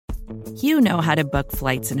You know how to book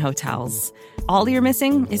flights and hotels. All you're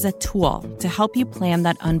missing is a tool to help you plan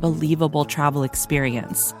that unbelievable travel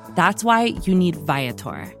experience. That's why you need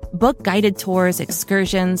Viator. Book guided tours,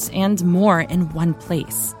 excursions, and more in one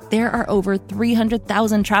place. There are over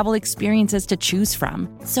 300,000 travel experiences to choose from,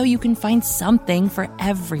 so you can find something for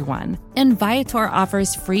everyone. And Viator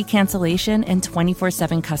offers free cancellation and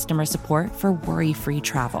 24/7 customer support for worry-free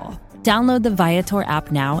travel. Download the Viator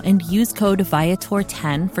app now and use code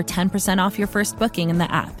Viator10 for 10% off your first booking in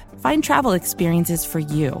the app. Find travel experiences for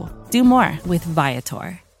you. Do more with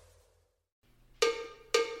Viator.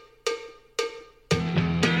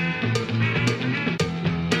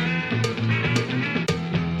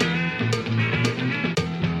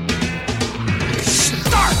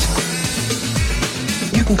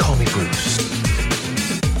 You can call me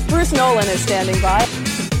Bruce. Bruce Nolan is standing by.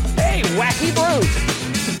 Hey, Wacky Bruce!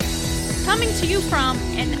 Coming to you from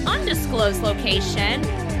an undisclosed location,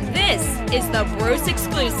 this is the Bruce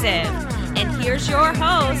Exclusive. And here's your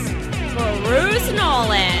host, Bruce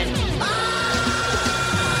Nolan.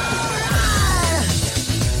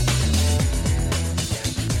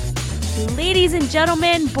 Ladies and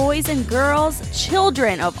gentlemen, boys and girls,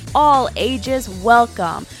 children of all ages,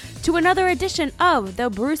 welcome to another edition of the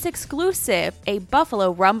Bruce Exclusive, a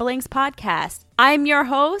Buffalo Rumblings podcast. I'm your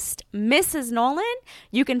host, Mrs. Nolan.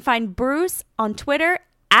 You can find Bruce on Twitter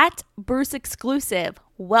at Bruce Exclusive.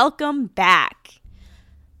 Welcome back.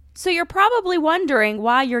 So you're probably wondering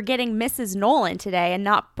why you're getting Mrs. Nolan today and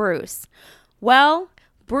not Bruce. Well,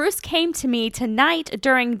 Bruce came to me tonight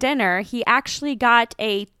during dinner. He actually got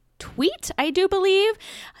a tweet, I do believe,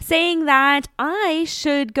 saying that I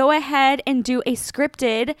should go ahead and do a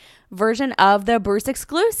scripted version of the Bruce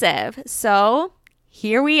Exclusive. So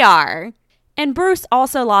here we are. And Bruce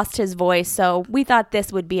also lost his voice, so we thought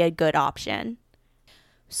this would be a good option.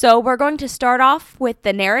 So we're going to start off with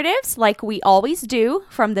the narratives like we always do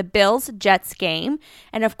from the Bills-Jets game.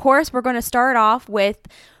 And of course, we're going to start off with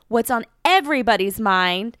what's on everybody's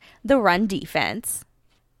mind, the run defense.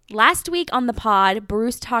 Last week on the pod,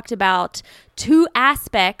 Bruce talked about two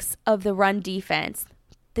aspects of the run defense,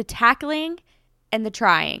 the tackling and the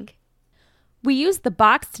trying. We used the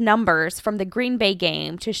boxed numbers from the Green Bay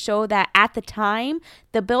game to show that at the time,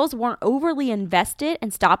 the Bills weren't overly invested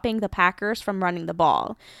in stopping the Packers from running the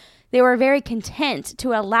ball. They were very content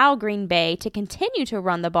to allow Green Bay to continue to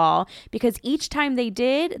run the ball because each time they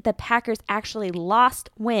did, the Packers actually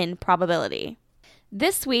lost win probability.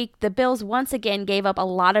 This week, the Bills once again gave up a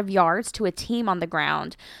lot of yards to a team on the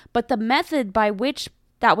ground, but the method by which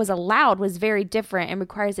that was allowed was very different and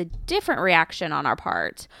requires a different reaction on our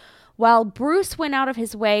part. While Bruce went out of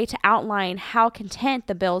his way to outline how content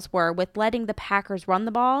the Bills were with letting the Packers run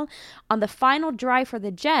the ball, on the final drive for the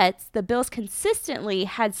Jets, the Bills consistently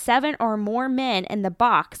had 7 or more men in the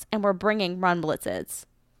box and were bringing run blitzes.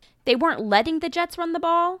 They weren't letting the Jets run the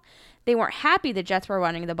ball. They weren't happy the Jets were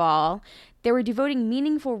running the ball. They were devoting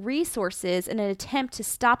meaningful resources in an attempt to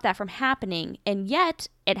stop that from happening, and yet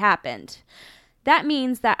it happened. That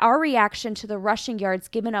means that our reaction to the rushing yards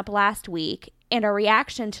given up last week and our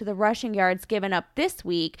reaction to the rushing yards given up this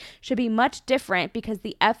week should be much different because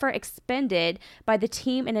the effort expended by the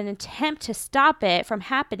team in an attempt to stop it from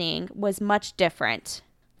happening was much different.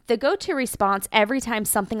 The go-to response every time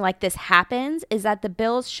something like this happens is that the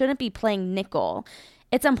Bills shouldn't be playing nickel.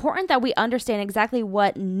 It's important that we understand exactly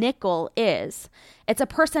what nickel is. It's a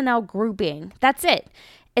personnel grouping. That's it.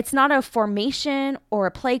 It's not a formation or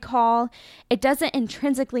a play call. It doesn't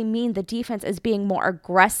intrinsically mean the defense is being more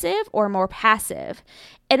aggressive or more passive.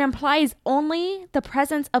 It implies only the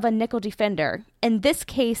presence of a nickel defender, in this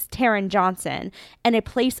case, Taron Johnson, in a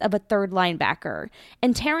place of a third linebacker.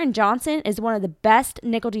 And Taron Johnson is one of the best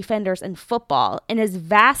nickel defenders in football and is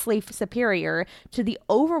vastly superior to the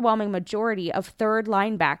overwhelming majority of third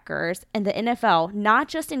linebackers in the NFL, not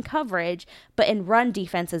just in coverage, but in run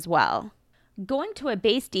defense as well. Going to a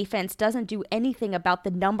base defense doesn't do anything about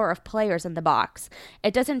the number of players in the box.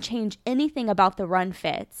 It doesn't change anything about the run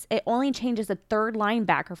fits. It only changes the third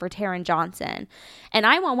linebacker for Taron Johnson. And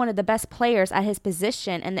I want one of the best players at his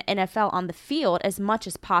position in the NFL on the field as much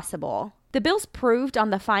as possible. The Bills proved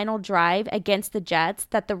on the final drive against the Jets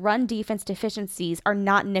that the run defense deficiencies are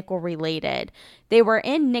not nickel related. They were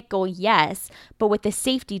in nickel, yes, but with the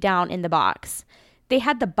safety down in the box. They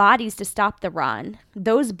had the bodies to stop the run.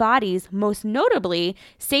 Those bodies, most notably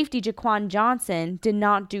safety Jaquan Johnson, did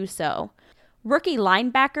not do so. Rookie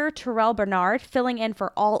linebacker Terrell Bernard, filling in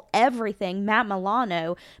for everything Matt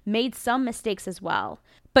Milano, made some mistakes as well.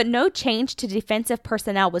 But no change to defensive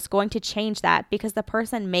personnel was going to change that because the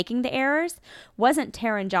person making the errors wasn't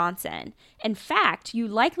Taron Johnson. In fact, you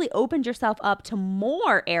likely opened yourself up to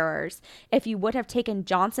more errors if you would have taken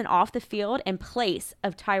Johnson off the field in place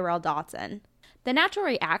of Tyrel Dodson. The natural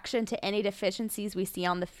reaction to any deficiencies we see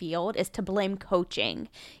on the field is to blame coaching.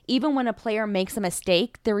 Even when a player makes a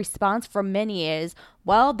mistake, the response from many is,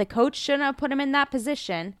 well, the coach shouldn't have put him in that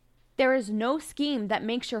position. There is no scheme that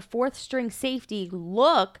makes your fourth string safety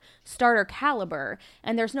look starter caliber,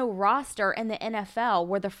 and there's no roster in the NFL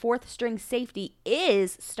where the fourth string safety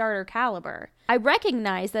is starter caliber. I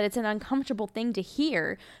recognize that it's an uncomfortable thing to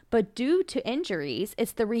hear, but due to injuries,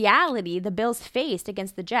 it's the reality the Bills faced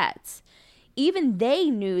against the Jets. Even they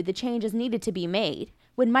knew the changes needed to be made.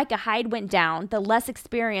 When Micah Hyde went down, the less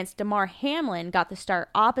experienced Damar Hamlin got the start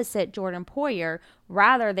opposite Jordan Poyer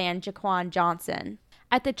rather than Jaquan Johnson.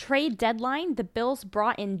 At the trade deadline, the Bills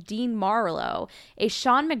brought in Dean Marlowe, a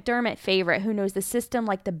Sean McDermott favorite who knows the system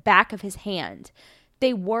like the back of his hand.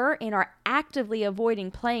 They were and are actively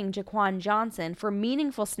avoiding playing Jaquan Johnson for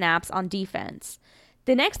meaningful snaps on defense.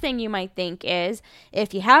 The next thing you might think is,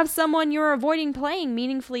 if you have someone you're avoiding playing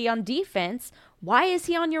meaningfully on defense, why is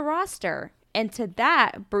he on your roster? And to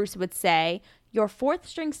that, Bruce would say, your fourth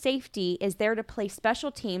string safety is there to play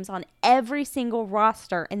special teams on every single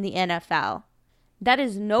roster in the NFL. That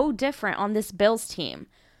is no different on this Bills team.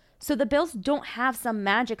 So the Bills don't have some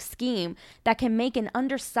magic scheme that can make an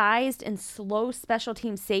undersized and slow special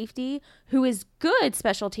team safety, who is good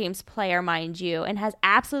special teams player, mind you, and has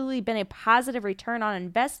absolutely been a positive return on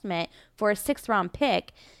investment for a 6th-round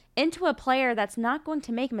pick, into a player that's not going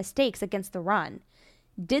to make mistakes against the run.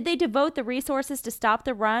 Did they devote the resources to stop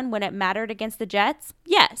the run when it mattered against the Jets?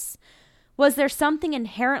 Yes. Was there something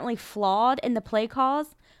inherently flawed in the play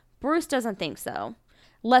calls? Bruce doesn't think so.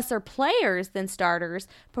 Lesser players than starters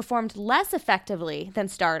performed less effectively than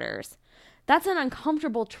starters. That's an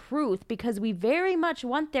uncomfortable truth because we very much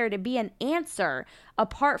want there to be an answer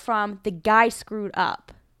apart from the guy screwed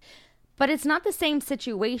up. But it's not the same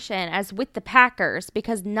situation as with the Packers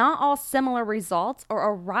because not all similar results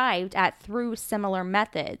are arrived at through similar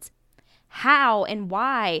methods. How and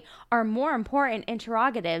why are more important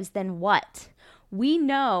interrogatives than what. We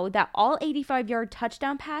know that all 85-yard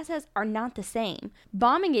touchdown passes are not the same.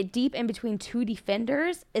 Bombing it deep in between two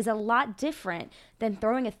defenders is a lot different than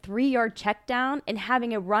throwing a 3-yard check down and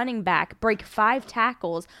having a running back break 5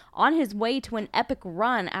 tackles on his way to an epic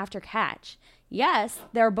run after catch. Yes,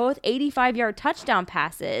 they're both 85-yard touchdown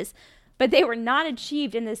passes, but they were not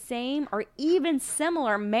achieved in the same or even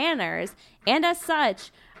similar manners, and as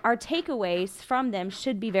such, our takeaways from them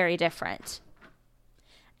should be very different.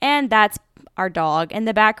 And that's our dog in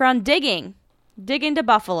the background digging to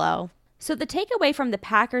Buffalo. So the takeaway from the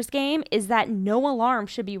Packers game is that no alarm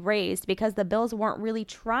should be raised because the Bills weren't really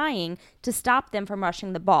trying to stop them from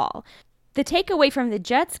rushing the ball. The takeaway from the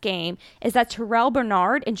Jets game is that Terrell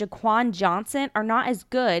Bernard and Jaquan Johnson are not as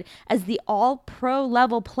good as the all-pro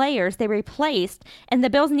level players they replaced, and the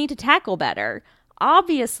Bills need to tackle better.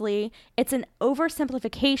 Obviously, it's an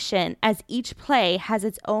oversimplification as each play has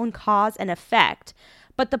its own cause and effect.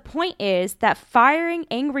 But the point is that firing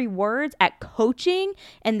angry words at coaching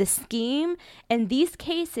and the scheme in these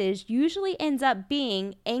cases usually ends up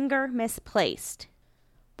being anger misplaced.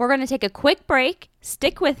 We're going to take a quick break.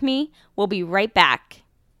 Stick with me. We'll be right back.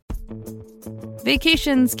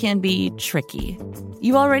 Vacations can be tricky.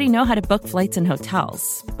 You already know how to book flights and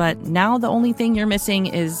hotels, but now the only thing you're missing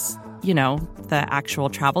is, the actual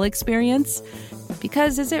travel experience.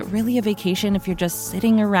 Because is it really a vacation if you're just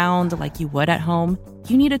sitting around like you would at home?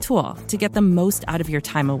 You need a tool to get the most out of your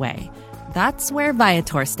time away. That's where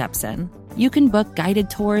Viator steps in. You can book guided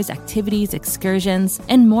tours, activities, excursions,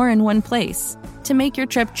 and more in one place to make your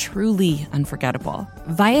trip truly unforgettable.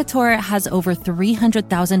 Viator has over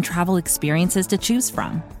 300,000 travel experiences to choose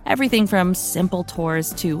from. Everything from simple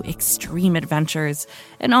tours to extreme adventures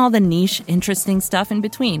and all the niche, interesting stuff in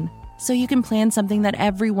between. So you can plan something that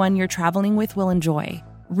everyone you're traveling with will enjoy.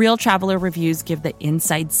 Real traveler reviews give the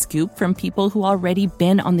inside scoop from people who already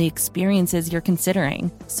been on the experiences you're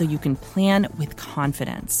considering, so you can plan with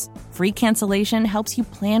confidence. Free cancellation helps you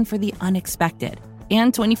plan for the unexpected.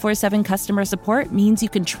 And 24/7 customer support means you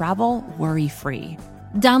can travel worry-free.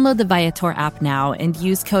 Download the Viator app now and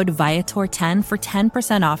use code Viator10 for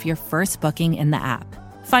 10% off your first booking in the app.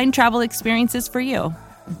 Find travel experiences for you.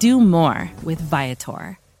 Do more with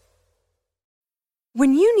Viator.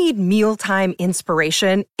 When you need mealtime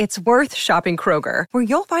inspiration, it's worth shopping Kroger, where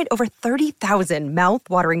you'll find over 30,000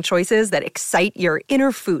 mouth-watering choices that excite your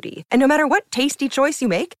inner foodie. And no matter what tasty choice you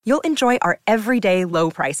make, you'll enjoy our everyday low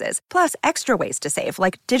prices, plus extra ways to save,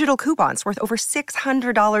 like digital coupons worth over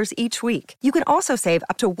 $600 each week. You can also save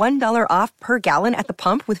up to $1 off per gallon at the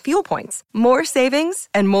pump with fuel points. More savings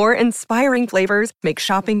and more inspiring flavors make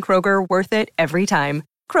shopping Kroger worth it every time.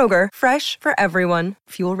 Kroger, fresh for everyone.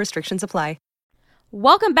 Fuel restrictions apply.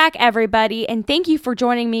 Welcome back, everybody, and thank you for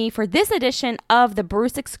joining me for this edition of the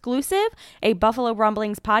Bruce Exclusive, a Buffalo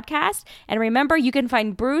Rumblings podcast. And remember, you can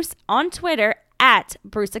find Bruce on Twitter at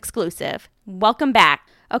Bruce Exclusive. Welcome back.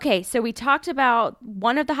 Okay, so we talked about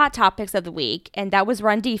one of the hot topics of the week, and that was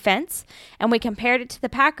run defense, and we compared it to the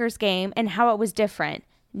Packers game and how it was different.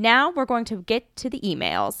 Now we're going to get to the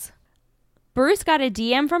emails. Bruce got a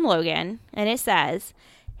DM from Logan, and it says,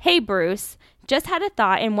 "Hey, Bruce, just had a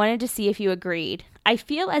thought and wanted to see if you agreed. I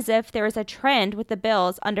feel as if there is a trend with the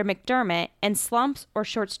Bills under McDermott and slumps or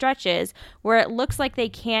short stretches where it looks like they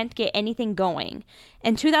can't get anything going.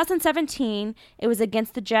 In 2017, it was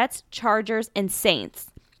against the Jets, Chargers, and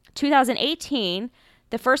Saints. 2018,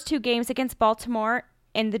 the first two games against Baltimore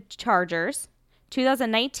and the Chargers.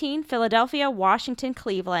 2019, Philadelphia, Washington,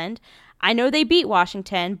 Cleveland. I know they beat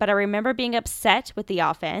Washington, but I remember being upset with the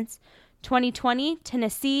offense. 2020,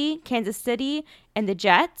 Tennessee, Kansas City, and the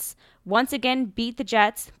Jets. Once again beat the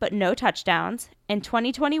Jets, but no touchdowns. In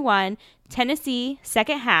 2021, Tennessee,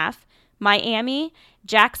 second half, Miami,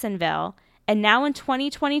 Jacksonville, and now in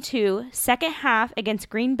 2022, second half against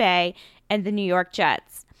Green Bay and the New York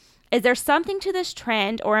Jets. Is there something to this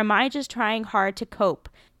trend, or am I just trying hard to cope?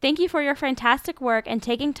 Thank you for your fantastic work and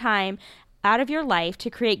taking time out of your life to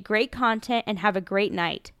create great content, and have a great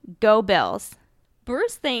night. Go Bills."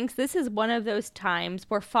 Bruce thinks this is one of those times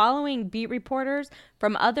where following beat reporters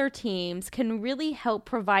from other teams can really help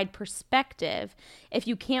provide perspective if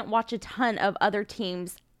you can't watch a ton of other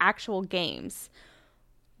teams' actual games.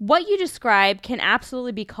 What you describe can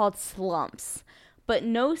absolutely be called slumps, but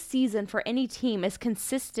no season for any team is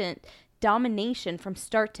consistent domination from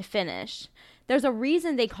start to finish. There's a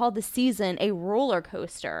reason they call the season a roller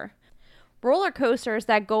coaster. Roller coasters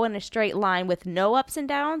that go in a straight line with no ups and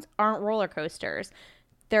downs aren't roller coasters.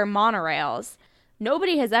 They're monorails.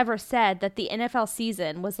 Nobody has ever said that the NFL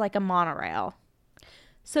season was like a monorail.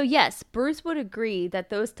 So yes, Bruce would agree that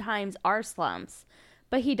those times are slumps,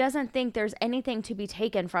 but he doesn't think there's anything to be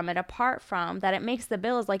taken from it apart from that it makes the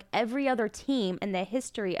Bills like every other team in the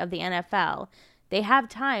history of the NFL. They have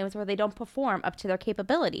times where they don't perform up to their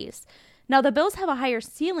capabilities. Now, the Bills have a higher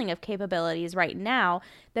ceiling of capabilities right now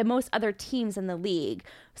than most other teams in the league.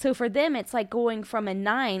 So for them, it's like going from a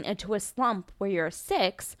 9 into a slump where you're a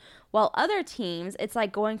 6, while other teams, it's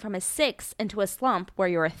like going from a 6 into a slump where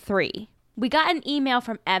you're a 3. We got an email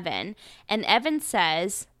from Evan, and Evan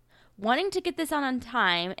says, "Wanting to get this on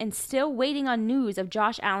time and still waiting on news of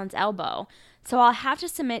Josh Allen's elbow. So I'll have to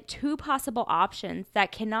submit 2 possible options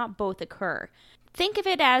that cannot both occur. Think of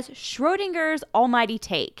it as Schrodinger's almighty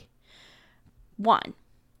take. 1.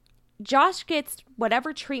 Josh gets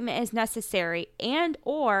whatever treatment is necessary and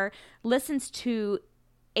or listens to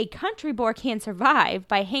A Country Boy Can Survive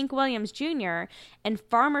by Hank Williams Jr. and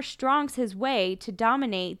Farmer Strongs his way to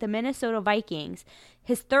dominate the Minnesota Vikings.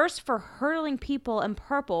 His thirst for hurtling people in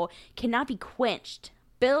purple cannot be quenched.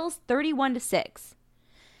 Bills 31-6.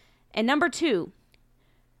 And number 2,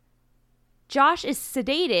 Josh is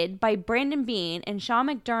sedated by Brandon Beane and Sean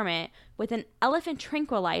McDermott with an elephant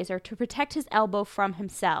tranquilizer to protect his elbow from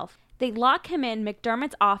himself. They lock him in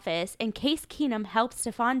McDermott's office, and Case Keenum helps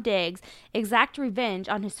Stephon Diggs exact revenge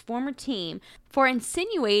on his former team for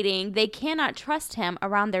insinuating they cannot trust him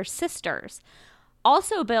around their sisters.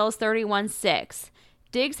 Also Bills 31-6.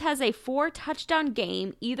 Diggs has a 4-touchdown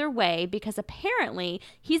game either way because apparently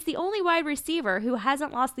he's the only wide receiver who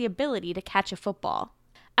hasn't lost the ability to catch a football.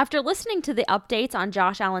 After listening to the updates on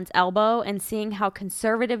Josh Allen's elbow and seeing how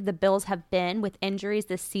conservative the Bills have been with injuries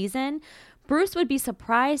this season, Bruce would be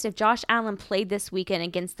surprised if Josh Allen played this weekend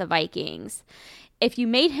against the Vikings. If you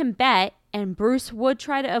made him bet, and Bruce would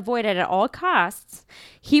try to avoid it at all costs,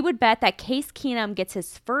 he would bet that Case Keenum gets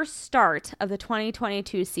his first start of the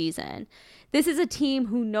 2022 season. This is a team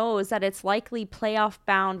who knows that it's likely playoff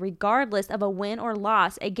bound regardless of a win or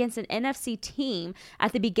loss against an NFC team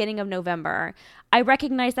at the beginning of November. I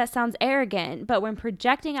recognize that sounds arrogant, but when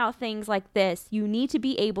projecting out things like this, you need to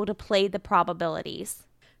be able to play the probabilities.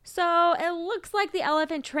 So it looks like the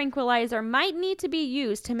elephant tranquilizer might need to be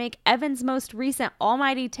used to make Evan's most recent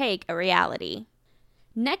almighty take a reality.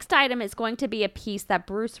 Next item is going to be a piece that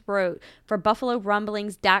Bruce wrote for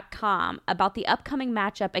BuffaloRumblings.com about the upcoming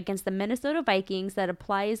matchup against the Minnesota Vikings that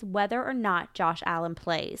applies whether or not Josh Allen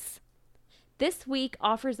plays. This week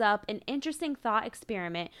offers up an interesting thought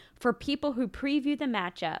experiment for people who preview the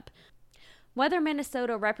matchup. Whether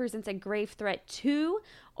Minnesota represents a grave threat to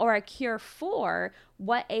or a cure for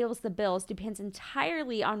what ails the Bills depends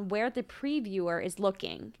entirely on where the previewer is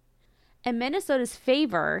looking. In Minnesota's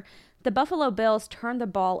favor, the Buffalo Bills turn the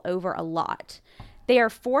ball over a lot. They are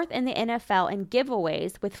fourth in the NFL in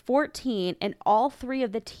giveaways with 14, and all three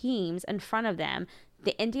of the teams in front of them,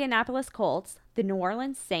 the Indianapolis Colts, the New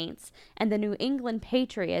Orleans Saints, and the New England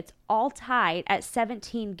Patriots, all tied at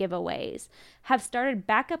 17 giveaways, have started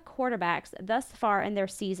backup quarterbacks thus far in their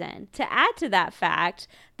season. To add to that fact,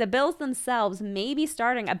 the Bills themselves may be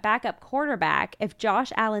starting a backup quarterback if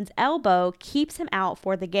Josh Allen's elbow keeps him out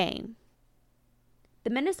for the game. The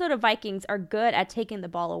Minnesota Vikings are good at taking the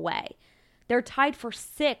ball away. They're tied for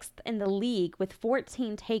 6th in the league with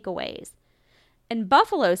 14 takeaways. In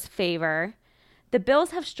Buffalo's favor, the Bills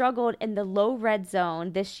have struggled in the low red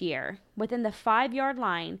zone this year. Within the 5-yard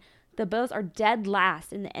line, the Bills are dead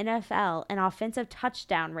last in the NFL in offensive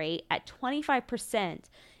touchdown rate at 25%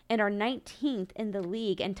 and are 19th in the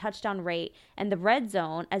league in touchdown rate and the red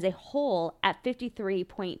zone as a whole at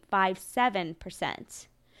 53.57%.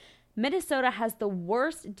 Minnesota has the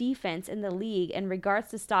worst defense in the league in regards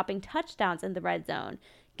to stopping touchdowns in the red zone,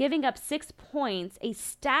 giving up 6 points a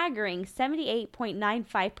staggering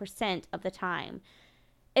 78.95% of the time.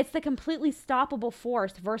 It's the completely stoppable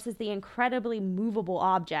force versus the incredibly movable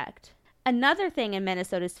object. Another thing in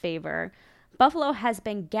Minnesota's favor, Buffalo has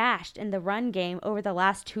been gashed in the run game over the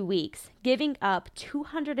last 2 weeks, giving up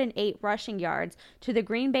 208 rushing yards to the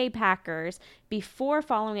Green Bay Packers before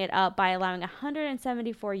following it up by allowing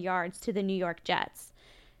 174 yards to the New York Jets.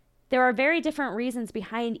 There are very different reasons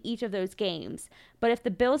behind each of those games, but if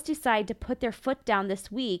the Bills decide to put their foot down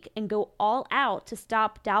this week and go all out to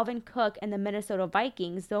stop Dalvin Cook and the Minnesota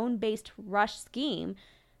Vikings' zone-based rush scheme,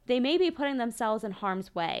 they may be putting themselves in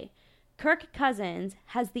harm's way. Kirk Cousins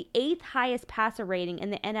has the 8th highest passer rating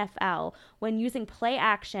in the NFL when using play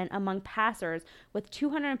action among passers with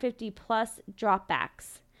 250-plus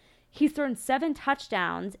dropbacks. He's thrown 7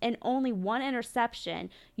 touchdowns and only 1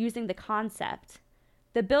 interception using the concept.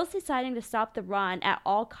 The Bills deciding to stop the run at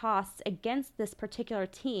all costs against this particular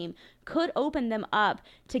team could open them up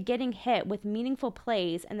to getting hit with meaningful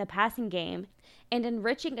plays in the passing game and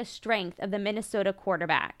enriching a strength of the Minnesota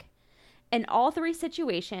quarterback. In all 3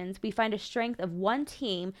 situations, we find a strength of one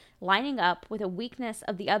team lining up with a weakness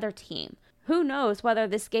of the other team. Who knows whether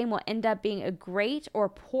this game will end up being a great or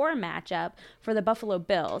poor matchup for the Buffalo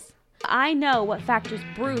Bills. I know what factors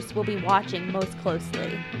Bruce will be watching most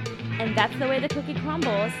closely. And that's the way the cookie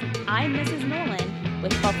crumbles. I'm Mrs. Nolan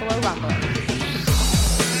with Buffalo Rumblings.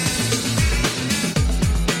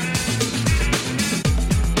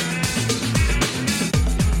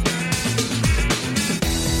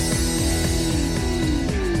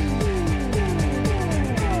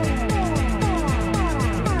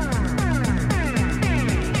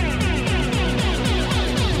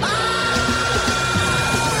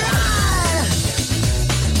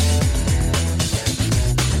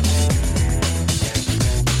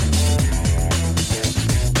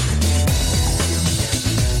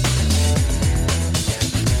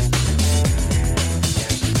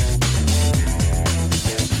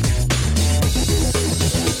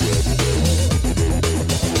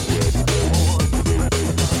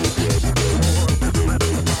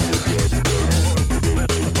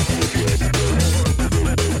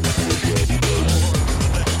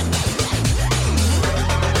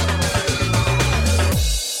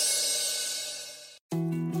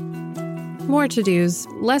 More to-dos,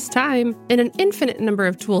 less time, and an infinite number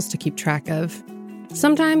of tools to keep track of.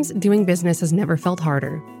 Sometimes doing business has never felt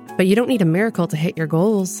harder, but you don't need a miracle to hit your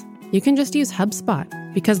goals. You can just use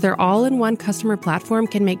HubSpot, because their all-in-one customer platform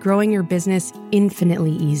can make growing your business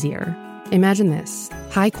infinitely easier. Imagine this: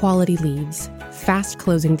 high-quality leads, fast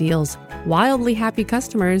closing deals, wildly happy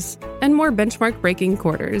customers, and more benchmark-breaking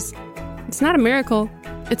quarters. It's not a miracle,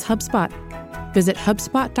 it's HubSpot. Visit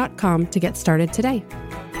HubSpot.com to get started today.